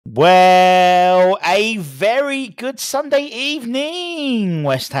Well, a very good Sunday evening,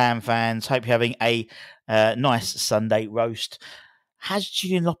 West Ham fans. Hope you're having a nice Sunday roast. Has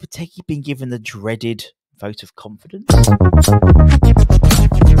Julen Lopetegui been given the dreaded vote of confidence?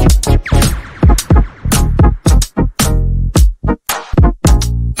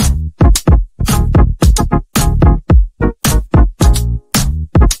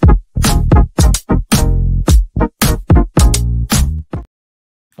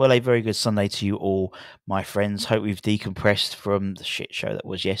 Well, a very good Sunday to you all, my friends. Hope we've decompressed from the shit show that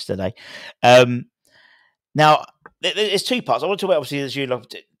was yesterday. Now, there's two parts. I want to talk about obviously the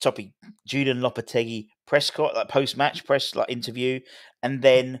Julen Lopetegui press post-match press interview, and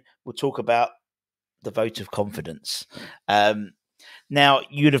then we'll talk about the vote of confidence. Now,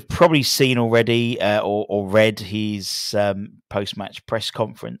 you'd have probably seen already or read his post-match press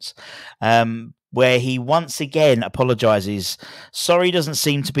conference, where he once again apologises. Sorry doesn't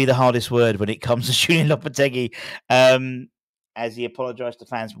seem to be the hardest word when it comes to Julen Lopetegui, as he apologised to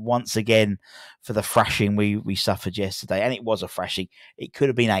fans once again for the thrashing we suffered yesterday. And it was a thrashing. It could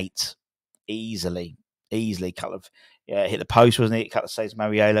have been 8 easily. Kind of hit the post, wasn't it? A couple of saves,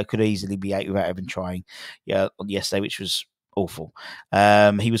 Mariola could easily be 8 without even trying. On yesterday, which was awful.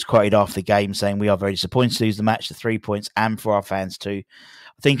 He was quoted after the game saying, "We are very disappointed to lose the match, the 3 points, and for our fans too.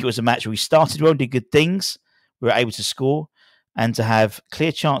 I think it was a match where we started well, did good things, we were able to score and to have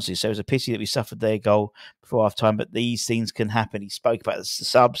clear chances. So it was a pity that we suffered their goal before half time, but these things can happen." He spoke about the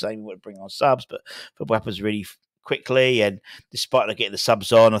subs, saying we want to bring on subs, but football happens really quickly, and despite not getting the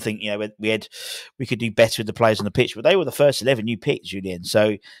subs on, I think we could do better with the players on the pitch. But they were the first 11 you picked, Julian.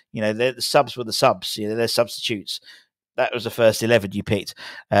 So the subs were the subs. They're substitutes. That was the first 11 you picked.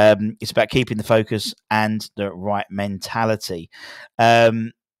 It's about keeping the focus and the right mentality.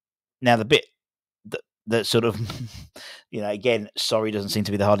 Now, the bit that sort of, again, sorry doesn't seem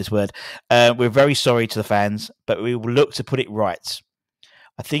to be the hardest word. We're very sorry to the fans, but we will look to put it right.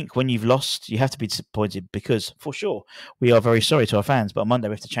 I think when you've lost, you have to be disappointed because, for sure, we are very sorry to our fans. But on Monday,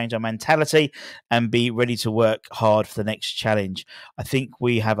 we have to change our mentality and be ready to work hard for the next challenge. I think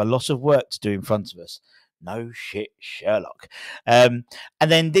we have a lot of work to do in front of us. No shit, Sherlock. And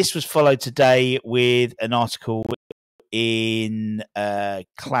then this was followed today with an article in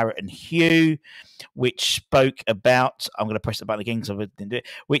Claret and Hugh, which spoke about, I'm going to press the button again because I didn't do it,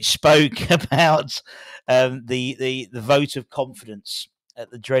 which spoke about the vote of confidence,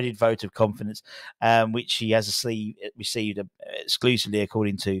 the dreaded vote of confidence, which he has received exclusively,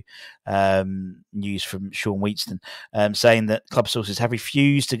 according to news from Sean Wheatston, saying that club sources have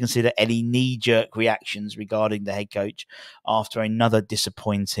refused to consider any knee-jerk reactions regarding the head coach after another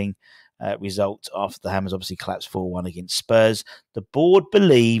disappointing result after the Hammers obviously collapsed 4-1 against Spurs. The board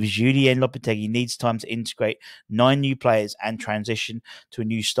believes Julen Lopetegui needs time to integrate 9 new players and transition to a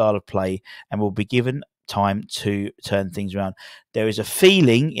new style of play, and will be given time to turn things around. There is a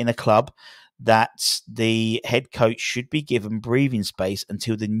feeling in a club that the head coach should be given breathing space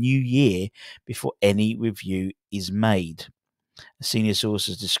until the new year before any review is made. A senior source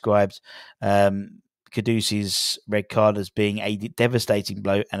has described Kudus's red card as being a devastating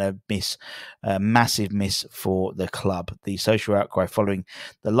blow and a massive miss for the club. The social outcry following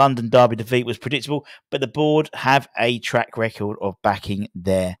the London derby defeat was predictable, but the board have a track record of backing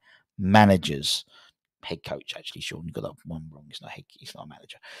their managers. Head coach, actually, Sean, you got that one wrong. It's not a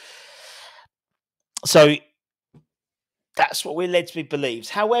manager. So that's what we're led to be believed.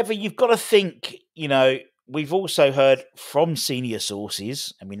 However, you've got to think, we've also heard from senior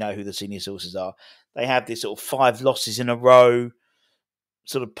sources, and we know who the senior sources are. They have this sort of 5 losses in a row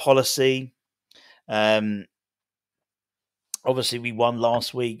sort of policy. Obviously, we won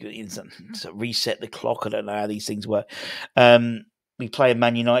last week. To reset the clock. I don't know how these things work. We play a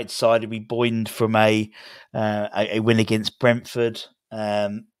Man United side. We boined from a win against Brentford,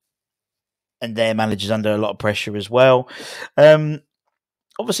 and their manager's under a lot of pressure as well.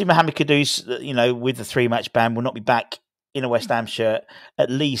 Obviously, Mohamed Kudus, with the 3-match ban, will not be back in a West Ham shirt at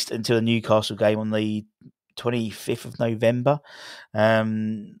least until the Newcastle game on the 25th of November.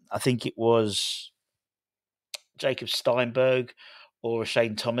 I think it was Jacob Steinberg or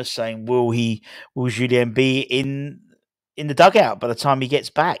Shane Thomas saying, "Will Julen be in the dugout by the time he gets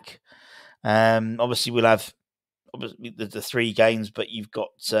back?" Obviously, we'll have the 3 games, but you've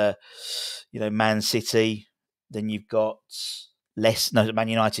got Man City, then you've got Man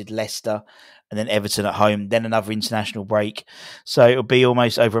United, Leicester, and then Everton at home, then another international break. So it'll be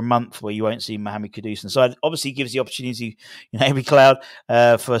almost over a month where you won't see Mohamed Kudus. And so it obviously gives the opportunity, every cloud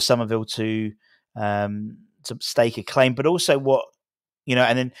for Somerville to stake a claim, but also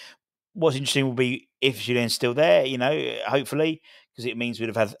and then what's interesting will be if Julien's still there, hopefully, because it means we'd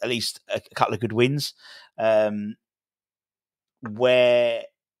have had at least a couple of good wins. Where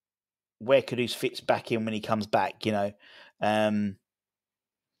Kudus fits back in when he comes back,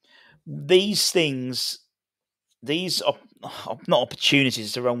 these things, these are not opportunities,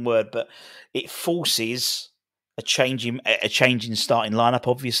 it's the wrong word, but it forces a change in starting lineup,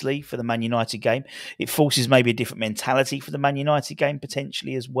 obviously, for the Man United game. It forces maybe a different mentality for the Man United game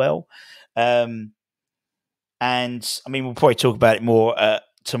potentially as well. And I mean, we'll probably talk about it more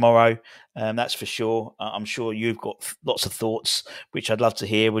tomorrow. That's for sure. I'm sure you've got lots of thoughts, which I'd love to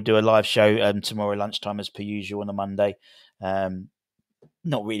hear. We'll do a live show tomorrow lunchtime as per usual on a Monday.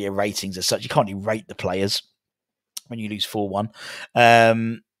 Not really a ratings as such. You can't really rate the players when you lose 4-1.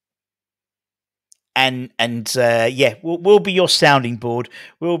 We'll be your sounding board.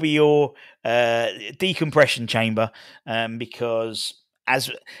 We'll be your decompression chamber, because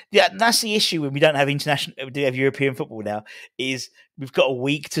that's the issue when we don't have we have European football now. Is we've got a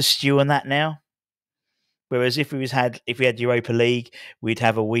week to stew on that now. Whereas if we had Europa League, we'd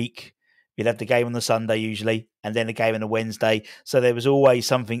have a week. We'd have the game on the Sunday usually, and then a game on a Wednesday. So there was always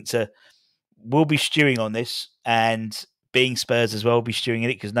something to. We'll be stewing on this, and being Spurs as well, will be stewing in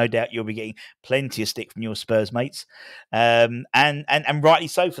it, because no doubt you'll be getting plenty of stick from your Spurs mates, and rightly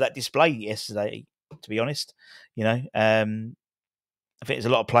so for that display yesterday. To be honest, I think there's a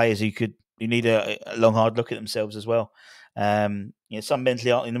lot of players who need a long hard look at themselves as well. Some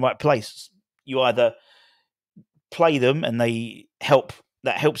mentally aren't in the right place. You either play them and they help.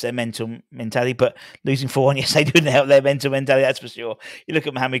 That helps their mental mentality, but losing 4-1, yes, they didn't help their mental mentality, that's for sure. You look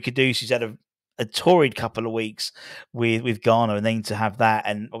at Mohamed Kudus, who's had a torrid couple of weeks with Ghana, and then to have that,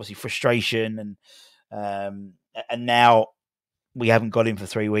 and obviously frustration, and now we haven't got him for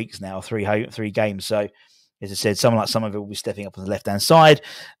 3 weeks now, three games. So, as I said, someone like Somerville will be stepping up on the left-hand side,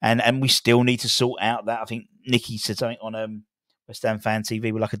 and we still need to sort out that. I think Nicky said something on West Ham Fan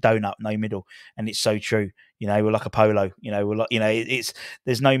TV, we're like a donut, no middle, and it's so true. We're like a polo. We're like,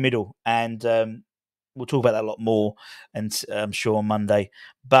 there's no middle, and we'll talk about that a lot more, and I'm sure on Monday.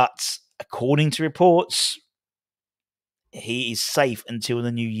 But according to reports, he is safe until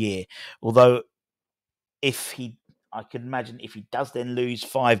the new year. Although, I could imagine if he does then lose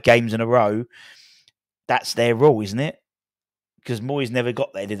 5 games in a row, that's their rule, isn't it? Because Moyes never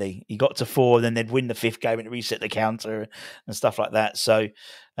got there, did he? He got to 4, and then they'd win the 5th game and reset the counter and stuff like that. So,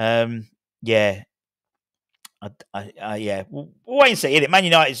 yeah. We'll wait and see. Man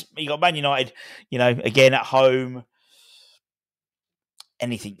United, you got Man United, again at home.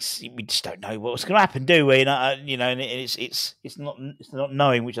 Anything, we just don't know what's going to happen, do we? And it's not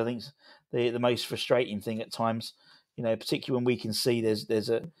knowing, which I think is the most frustrating thing at times. Particularly when we can see there's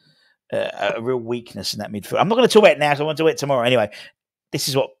a real weakness in that midfield. I'm not going to talk about it now, so I want to talk about it tomorrow. Anyway, this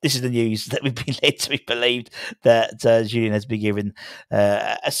is the news that we've been led to be believed that Julen has been given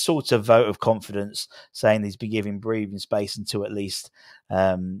a sort of vote of confidence, saying he's been given breathing space until at least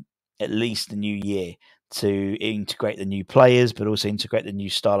the new year to integrate the new players, but also integrate the new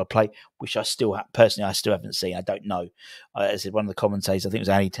style of play, which I still haven't seen. I don't know. As I said, one of the commentators, I think it was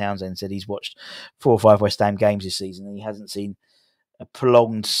Andy Townsend, said he's watched 4 or 5 West Ham games this season, and he hasn't seen a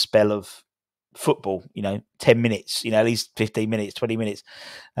prolonged spell of football, 10 minutes, at least 15 minutes, 20 minutes.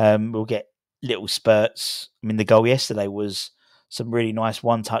 We'll get little spurts. I mean, the goal yesterday was some really nice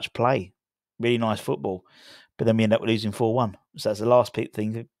one-touch play, really nice football, but then we end up losing 4-1. So that's the last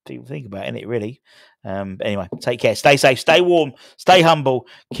thing that people think about, isn't it, really? But anyway, take care, stay safe, stay warm, stay humble,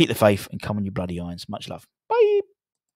 keep the faith, and come on, you bloody irons. Much love.